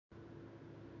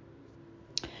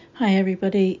Hi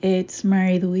everybody, it's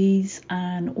Mary Louise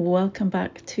and welcome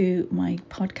back to my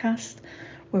podcast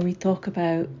where we talk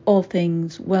about all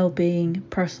things well-being,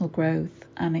 personal growth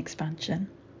and expansion.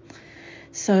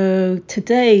 So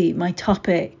today my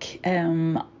topic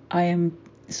I am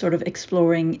sort of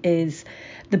exploring is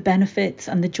the benefits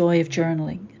and the joy of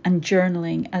journaling, and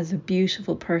journaling as a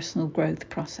beautiful personal growth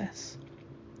process.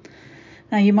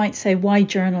 Now you might say, why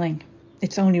journaling?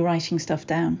 It's only writing stuff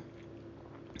down.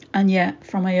 And yet,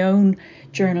 from my own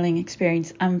journaling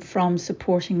experience and from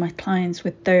supporting my clients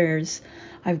with theirs,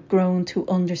 I've grown to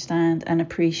understand and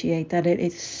appreciate that it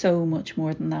is so much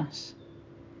more than that.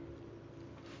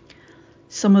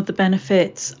 Some of the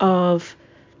benefits of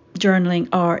journaling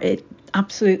are it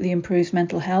absolutely improves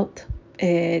mental health,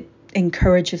 it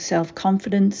encourages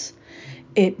self-confidence,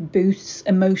 it boosts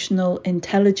emotional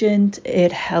intelligence,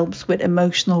 it helps with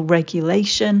emotional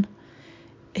regulation.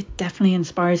 It definitely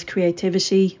inspires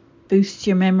creativity, boosts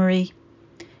your memory,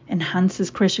 enhances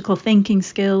critical thinking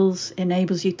skills,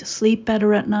 enables you to sleep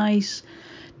better at night.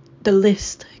 The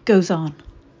list goes on.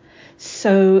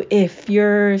 So if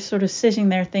you're sort of sitting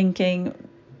there thinking,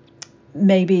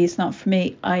 maybe it's not for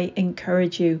me, I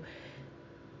encourage you,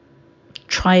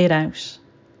 try it out.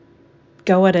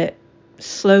 Go at it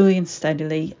slowly and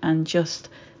steadily and just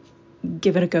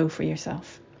give it a go for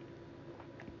yourself.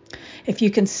 If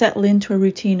you can settle into a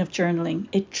routine of journaling,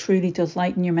 it truly does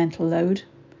lighten your mental load.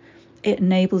 It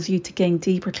enables you to gain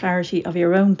deeper clarity of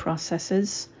your own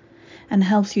processes and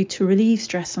helps you to relieve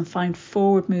stress and find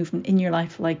forward movement in your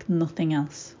life like nothing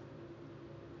else.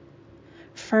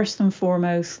 First and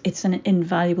foremost, it's an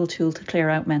invaluable tool to clear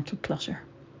out mental clutter.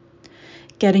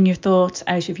 Getting your thoughts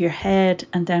out of your head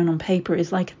and down on paper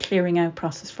is like a clearing out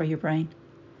process for your brain.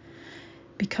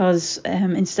 Because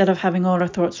instead of having all our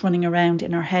thoughts running around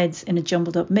in our heads in a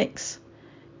jumbled up mix,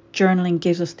 journaling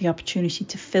gives us the opportunity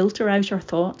to filter out our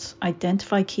thoughts,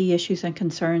 identify key issues and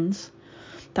concerns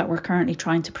that we're currently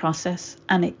trying to process,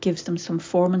 and it gives them some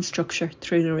form and structure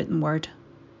through the written word.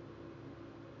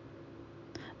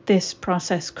 This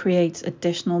process creates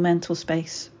additional mental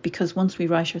space because once we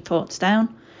write our thoughts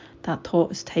down, that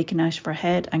thought is taken out of our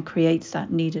head and creates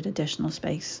that needed additional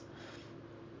space.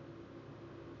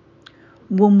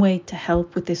 One way to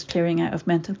help with this clearing out of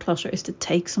mental clutter is to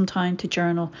take some time to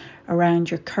journal around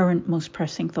your current most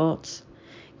pressing thoughts.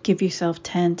 Give yourself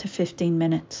 10 to 15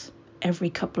 minutes every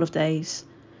couple of days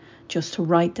just to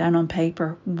write down on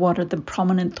paper what are the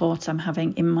prominent thoughts I'm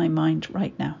having in my mind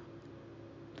right now.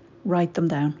 Write them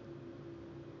down.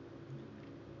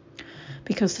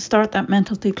 Because to start that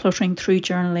mental decluttering through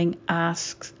journaling,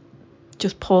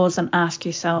 just pause and ask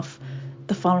yourself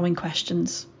the following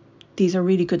questions. These are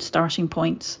really good starting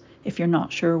points if you're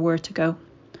not sure where to go.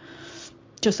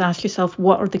 Just ask yourself,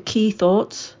 what are the key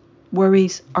thoughts,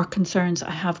 worries, or concerns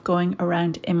I have going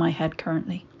around in my head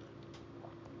currently?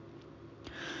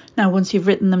 Now, once you've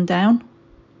written them down,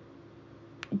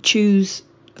 choose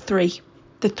the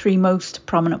three most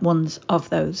prominent ones of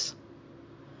those.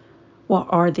 What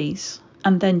are these?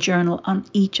 And then journal on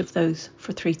each of those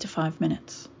for 3 to 5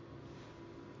 minutes.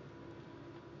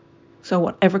 So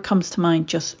whatever comes to mind,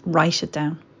 just write it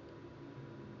down.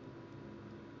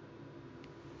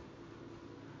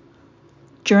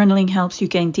 Journaling helps you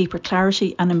gain deeper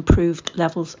clarity and improved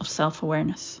levels of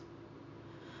self-awareness.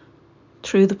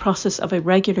 Through the process of a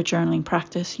regular journaling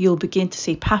practice, you'll begin to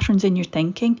see patterns in your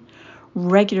thinking,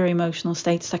 regular emotional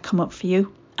states that come up for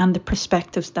you, and the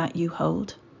perspectives that you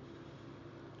hold.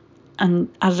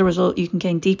 And as a result, you can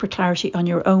gain deeper clarity on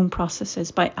your own processes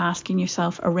by asking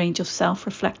yourself a range of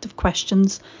self-reflective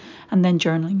questions and then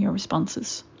journaling your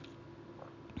responses.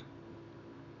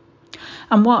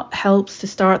 And what helps to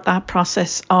start that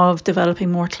process of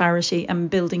developing more clarity and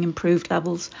building improved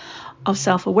levels of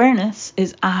self-awareness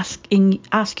is ask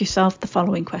yourself the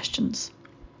following questions.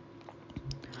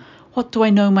 What do I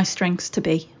know my strengths to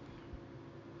be?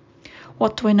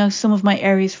 What do I know some of my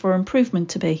areas for improvement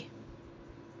to be?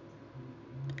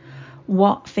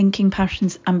 What thinking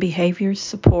patterns and behaviours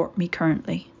support me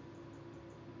currently?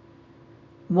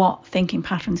 What thinking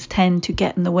patterns tend to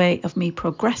get in the way of me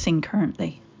progressing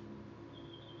currently?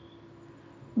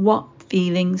 What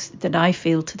feelings did I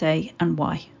feel today and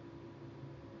why?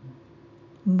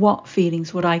 What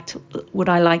feelings would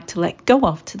I like to let go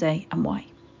of today and why?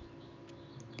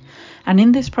 And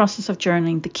in this process of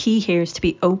journaling, the key here is to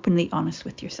be openly honest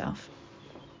with yourself.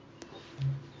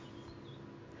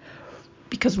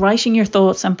 Because writing your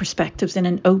thoughts and perspectives in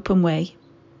an open way,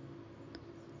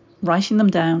 writing them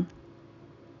down,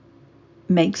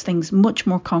 makes things much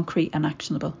more concrete and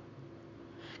actionable.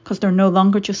 Because they're no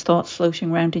longer just thoughts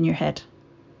floating around in your head.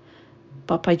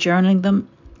 But by journaling them,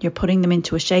 You're putting them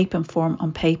into a shape and form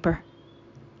on paper,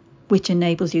 which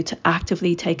enables you to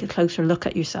actively take a closer look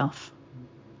at yourself.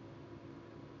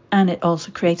 And it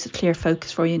also creates a clear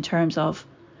focus for you in terms of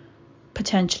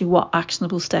potentially what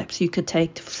actionable steps you could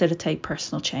take to facilitate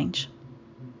personal change.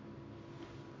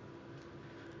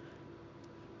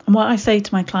 And what I say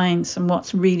to my clients, and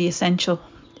what's really essential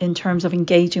in terms of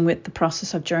engaging with the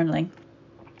process of journaling,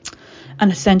 an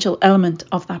essential element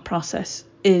of that process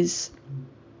is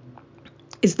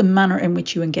the manner in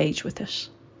which you engage with it.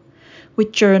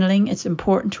 With journaling, it's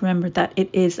important to remember that it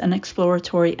is an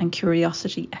exploratory and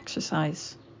curiosity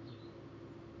exercise.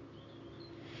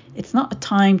 It's not a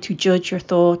time to judge your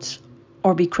thoughts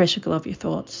or be critical of your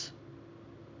thoughts.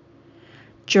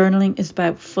 Journaling is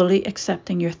about fully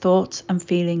accepting your thoughts and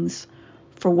feelings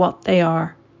for what they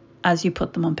are as you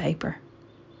put them on paper.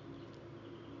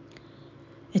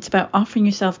 It's about offering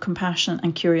yourself compassion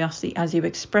and curiosity as you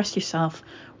express yourself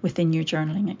within your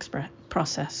journaling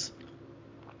process.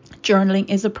 Journaling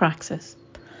is a practice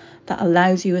that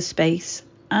allows you a space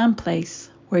and place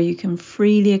where you can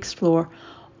freely explore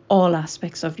all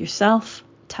aspects of yourself,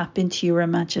 tap into your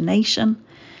imagination,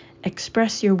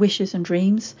 express your wishes and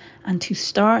dreams, and to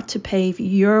start to pave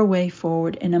your way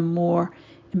forward in a more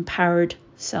empowered,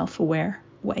 self-aware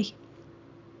way.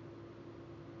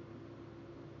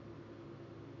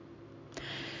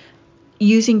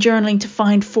 Using journaling to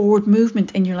find forward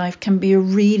movement in your life can be a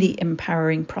really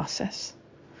empowering process.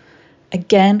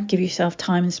 Again, give yourself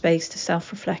time and space to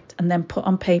self-reflect and then put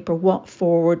on paper what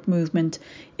forward movement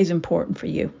is important for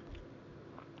you.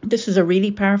 This is a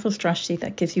really powerful strategy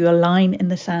that gives you a line in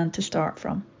the sand to start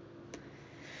from.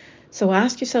 So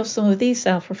ask yourself some of these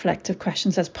self-reflective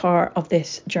questions as part of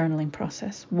this journaling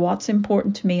process. What's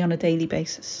important to me on a daily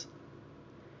basis?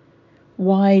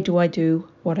 Why do I do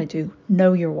what I do?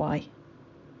 Know your why.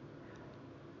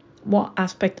 What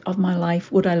aspect of my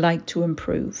life would I like to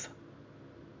improve?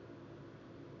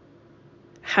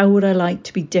 How would I like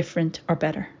to be different or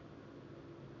better?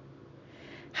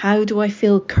 How do I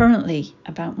feel currently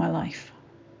about my life?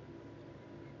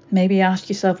 Maybe ask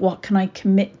yourself, what can I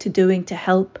commit to doing to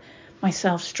help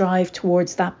myself strive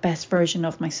towards that best version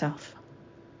of myself?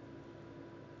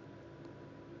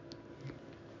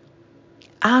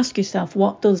 Ask yourself,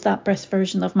 what does that best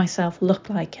version of myself look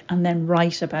like? And then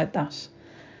write about that.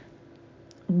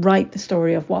 Write the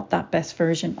story of what that best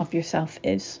version of yourself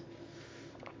is.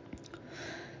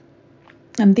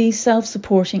 And these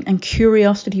self-supporting and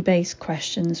curiosity-based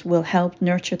questions will help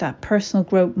nurture that personal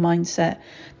growth mindset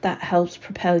that helps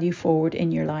propel you forward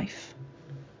in your life.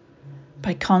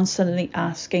 By constantly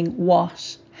asking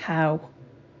what, how,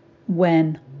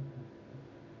 when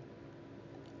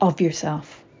of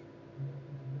yourself.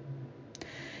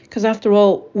 Because after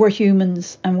all, we're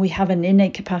humans and we have an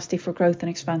innate capacity for growth and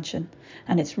expansion.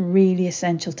 And it's really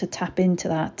essential to tap into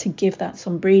that, to give that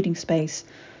some breathing space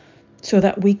so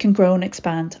that we can grow and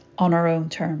expand on our own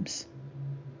terms.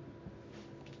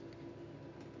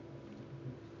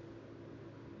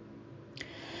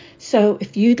 So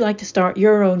if you'd like to start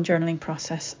your own journaling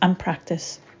process and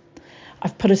practice,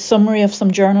 I've put a summary of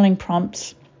some journaling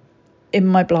prompts in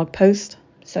my blog post,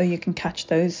 so you can catch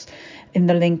those in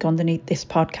the link underneath this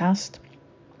podcast.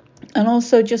 And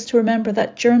also just to remember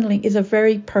that journaling is a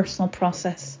very personal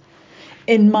process.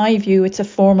 In my view, it's a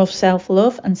form of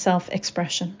self-love and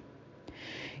self-expression.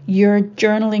 Your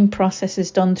journaling process is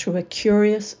done through a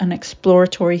curious and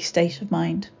exploratory state of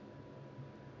mind.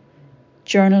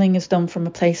 Journaling is done from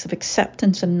a place of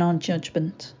acceptance and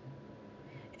non-judgment.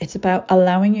 It's about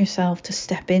allowing yourself to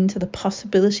step into the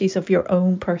possibilities of your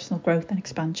own personal growth and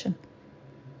expansion.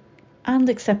 And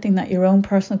accepting that your own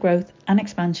personal growth and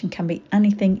expansion can be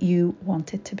anything you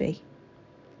want it to be.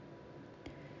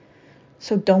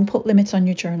 So don't put limits on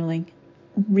your journaling.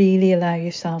 Really allow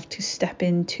yourself to step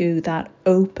into that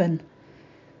open,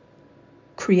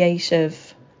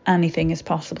 creative, anything is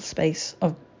possible space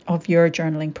of your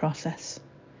journaling process.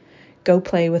 Go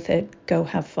play with it. Go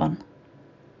have fun.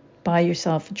 Buy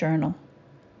yourself a journal.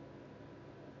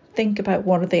 Think about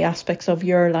what are the aspects of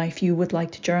your life you would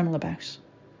like to journal about.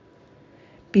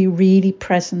 Be really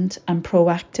present and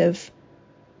proactive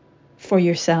for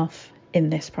yourself in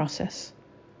this process.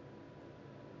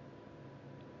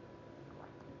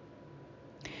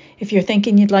 If you're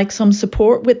thinking you'd like some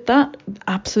support with that,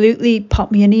 absolutely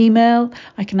pop me an email.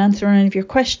 I can answer any of your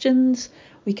questions.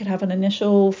 We could have an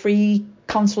initial free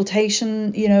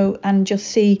consultation, and just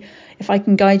see if I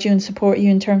can guide you and support you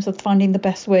in terms of finding the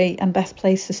best way and best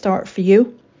place to start for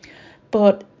you.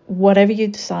 But whatever you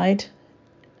decide,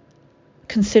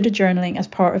 consider journaling as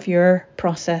part of your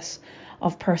process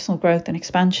of personal growth and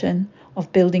expansion,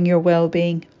 of building your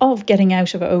well-being, of getting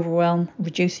out of overwhelm,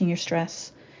 reducing your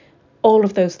stress. All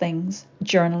of those things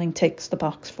journaling ticks the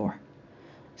box for.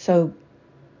 So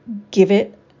give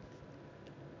it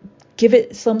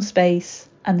some space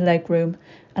and leg room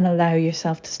and allow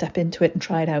yourself to step into it and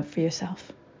try it out for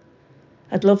yourself.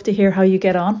 I'd love to hear how you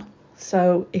get on.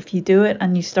 So if you do it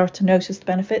and you start to notice the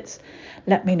benefits,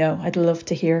 let me know. I'd love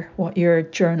to hear what your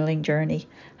journaling journey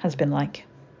has been like.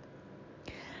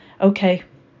 Okay,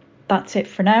 that's it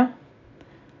for now.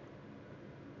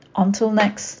 Until my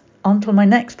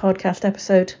next podcast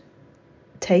episode,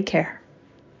 take care.